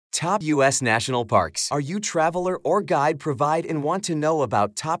Top U.S. National Parks. Are you traveler or guide provide and want to know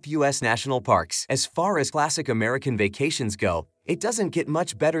about top U.S. national parks? As far as classic American vacations go, it doesn't get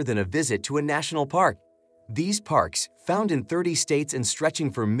much better than a visit to a national park. These parks, found in 30 states and stretching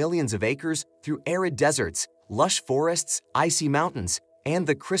for millions of acres through arid deserts, lush forests, icy mountains, and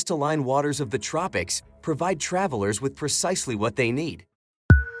the crystalline waters of the tropics, provide travelers with precisely what they need.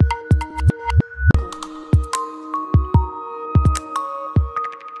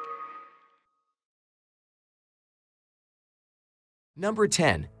 Number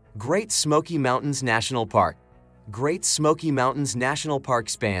 10. Great Smoky Mountains National Park. Great Smoky Mountains National Park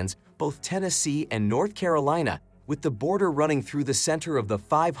spans both Tennessee and North Carolina, with the border running through the center of the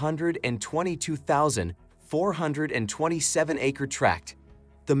 522,427-acre tract.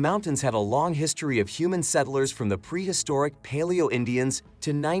 The mountains have a long history of human settlers from the prehistoric Paleo-Indians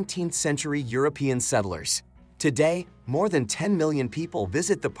to 19th-century European settlers. Today, more than 10 million people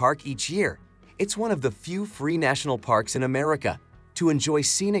visit the park each year. It's one of the few free national parks in America. To enjoy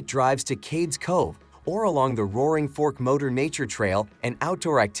scenic drives to Cades Cove or along the Roaring Fork Motor Nature Trail and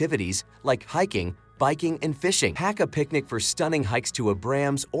outdoor activities like hiking, biking, and fishing. Pack a picnic for stunning hikes to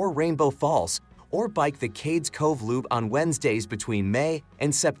Abrams or Rainbow Falls, or bike the Cades Cove Loop on Wednesdays between May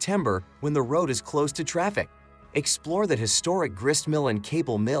and September when the road is closed to traffic. Explore the historic grist mill and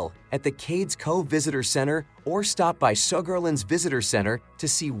cable mill at the Cades Cove Visitor Center or stop by Sugarlands Visitor Center to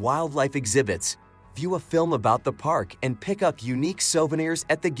see wildlife exhibits. View a film about the park and pick up unique souvenirs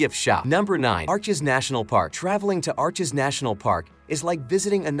at the gift shop. Number 9. Arches National Park. Traveling to Arches National Park is like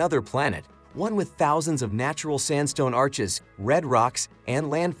visiting another planet, one with thousands of natural sandstone arches, red rocks, and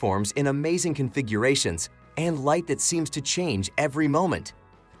landforms in amazing configurations, and light that seems to change every moment.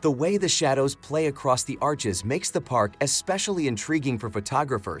 The way the shadows play across the arches makes the park especially intriguing for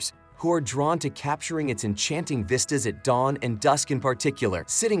photographers who are drawn to capturing its enchanting vistas at dawn and dusk in particular.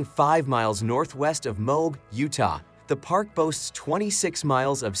 Sitting 5 miles northwest of Moab, Utah, the park boasts 26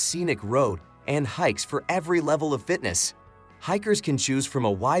 miles of scenic road and hikes for every level of fitness. Hikers can choose from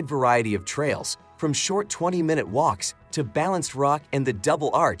a wide variety of trails, from short 20-minute walks to balanced rock and the double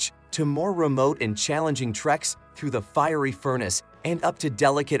arch, to more remote and challenging treks through the fiery furnace and up to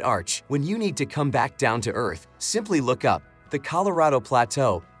delicate arch. When you need to come back down to earth, simply look up. The Colorado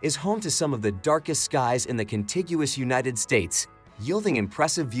Plateau is home to some of the darkest skies in the contiguous United States, yielding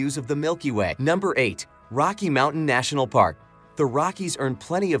impressive views of the Milky Way. Number 8. Rocky Mountain National Park. The Rockies earn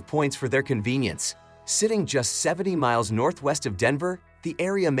plenty of points for their convenience. Sitting just 70 miles northwest of Denver, the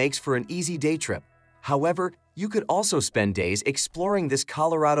area makes for an easy day trip. However, you could also spend days exploring this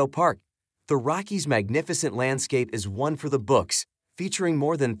Colorado park. The Rockies' magnificent landscape is one for the books, featuring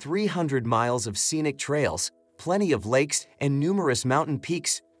more than 300 miles of scenic trails, plenty of lakes, and numerous mountain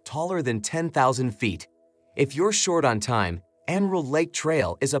peaks taller than 10,000 feet. If you're short on time, Emerald Lake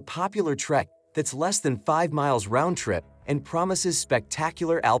Trail is a popular trek that's less than 5 miles round trip and promises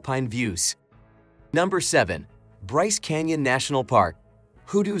spectacular alpine views. Number 7. Bryce Canyon National Park.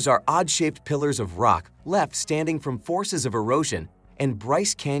 Hoodoos are odd-shaped pillars of rock left standing from forces of erosion, and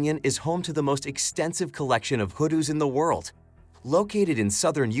Bryce Canyon is home to the most extensive collection of hoodoos in the world. Located in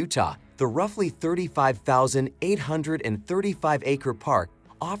southern Utah, the roughly 35,835-acre park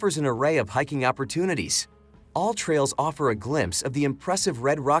offers an array of hiking opportunities. All trails offer a glimpse of the impressive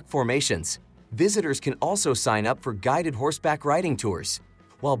red rock formations. Visitors can also sign up for guided horseback riding tours.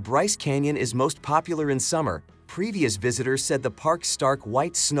 While Bryce Canyon is most popular in summer, previous visitors said the park's stark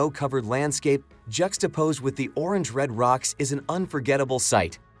white snow-covered landscape juxtaposed with the orange-red rocks is an unforgettable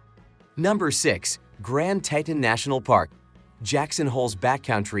sight. Number 6. Grand Teton National Park. Jackson Hole's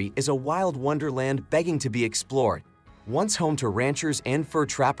backcountry is a wild wonderland begging to be explored. Once home to ranchers and fur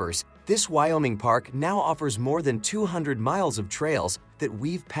trappers, this Wyoming park now offers more than 200 miles of trails that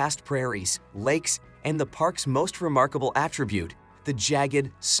weave past prairies, lakes, and the park's most remarkable attribute, the jagged,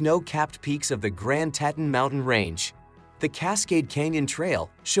 snow-capped peaks of the Grand Teton mountain range. The Cascade Canyon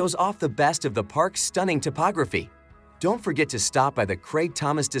Trail shows off the best of the park's stunning topography. Don't forget to stop by the Craig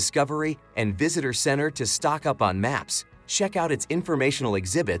Thomas Discovery and Visitor Center to stock up on maps, check out its informational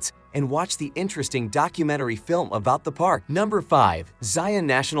exhibits, and watch the interesting documentary film about the park. Number 5. Zion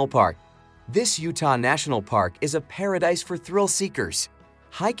National Park. This Utah National Park is a paradise for thrill seekers.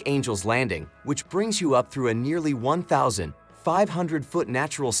 Hike Angel's Landing, which brings you up through a nearly 1,500-foot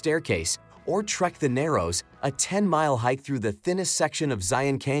natural staircase, or trek the Narrows, a 10-mile hike through the thinnest section of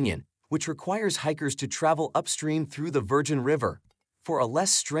Zion Canyon, which requires hikers to travel upstream through the Virgin River. For a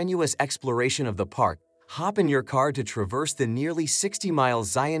less strenuous exploration of the park, hop in your car to traverse the nearly 60-mile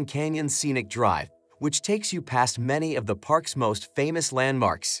Zion Canyon Scenic Drive, which takes you past many of the park's most famous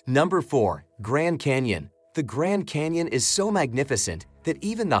landmarks. Number 4. Grand Canyon. The Grand Canyon is so magnificent that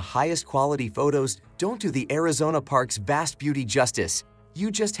even the highest quality photos don't do the Arizona park's vast beauty justice.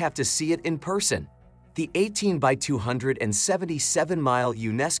 You just have to see it in person. The 18 by 277-mile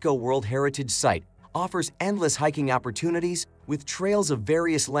UNESCO World Heritage Site offers endless hiking opportunities with trails of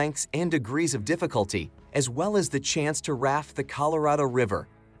various lengths and degrees of difficulty, as well as the chance to raft the Colorado River.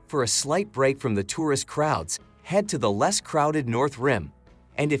 For a slight break from the tourist crowds, head to the less crowded North Rim.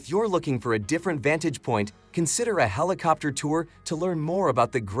 And if you're looking for a different vantage point, consider a helicopter tour to learn more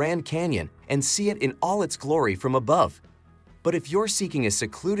about the Grand Canyon and see it in all its glory from above. But if you're seeking a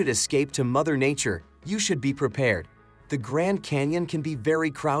secluded escape to Mother Nature, you should be prepared. The Grand Canyon can be very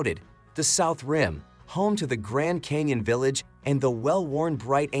crowded. The South Rim, home to the Grand Canyon Village and the well-worn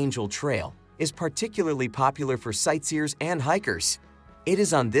Bright Angel Trail, is particularly popular for sightseers and hikers. It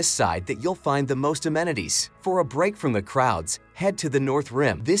is on this side that you'll find the most amenities. For a break from the crowds, head to the North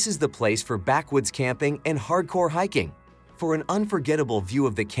Rim. This is the place for backwoods camping and hardcore hiking. For an unforgettable view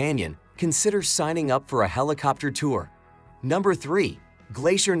of the canyon, consider signing up for a helicopter tour. Number 3.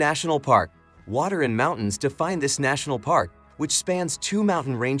 Glacier National Park. Water and mountains define this national park, which spans 2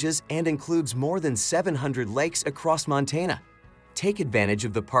 mountain ranges and includes more than 700 lakes across Montana. Take advantage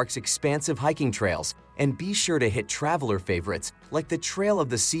of the park's expansive hiking trails and be sure to hit traveler favorites like the Trail of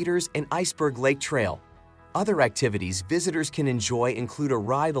the Cedars and Iceberg Lake Trail. Other activities visitors can enjoy include a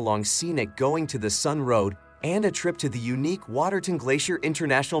ride along scenic Going to the Sun Road and a trip to the unique Waterton Glacier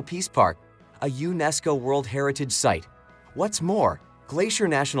International Peace Park, a UNESCO World Heritage Site. What's more, Glacier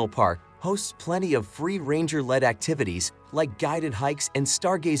National Park hosts plenty of free ranger-led activities like guided hikes and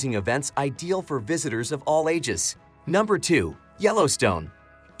stargazing events ideal for visitors of all ages. Number 2. Yellowstone.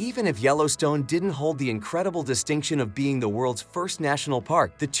 Even if Yellowstone didn't hold the incredible distinction of being the world's first national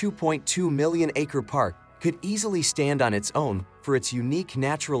park, the 2.2 million-acre park could easily stand on its own for its unique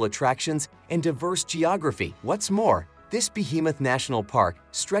natural attractions and diverse geography. What's more, this behemoth national park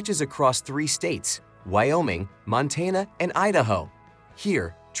stretches across 3 states: Wyoming, Montana, and Idaho.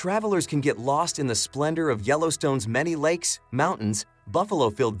 Here, travelers can get lost in the splendor of Yellowstone's many lakes, mountains,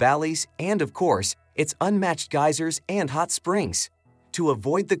 buffalo-filled valleys, and of course, its unmatched geysers and hot springs. To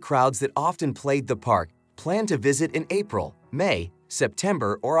avoid the crowds that often plague the park, plan to visit in April, May,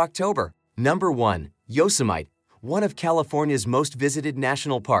 September, or October. Number 1. Yosemite. One of California's most visited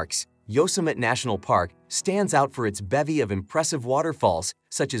national parks, Yosemite National Park stands out for its bevy of impressive waterfalls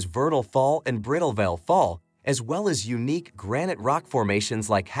such as Vernal Fall and Brittlevale Fall, as well as unique granite rock formations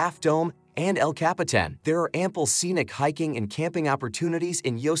like Half Dome and El Capitan. There are ample scenic hiking and camping opportunities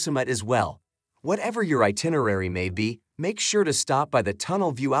in Yosemite as well. Whatever your itinerary may be, make sure to stop by the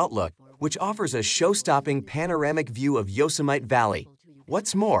Tunnel View Outlook, which offers a show-stopping panoramic view of Yosemite Valley.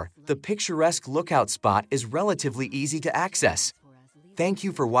 What's more, the picturesque lookout spot is relatively easy to access. Thank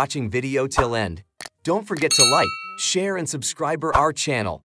you for watching video till end. Don't forget to like, share, and subscribe our channel.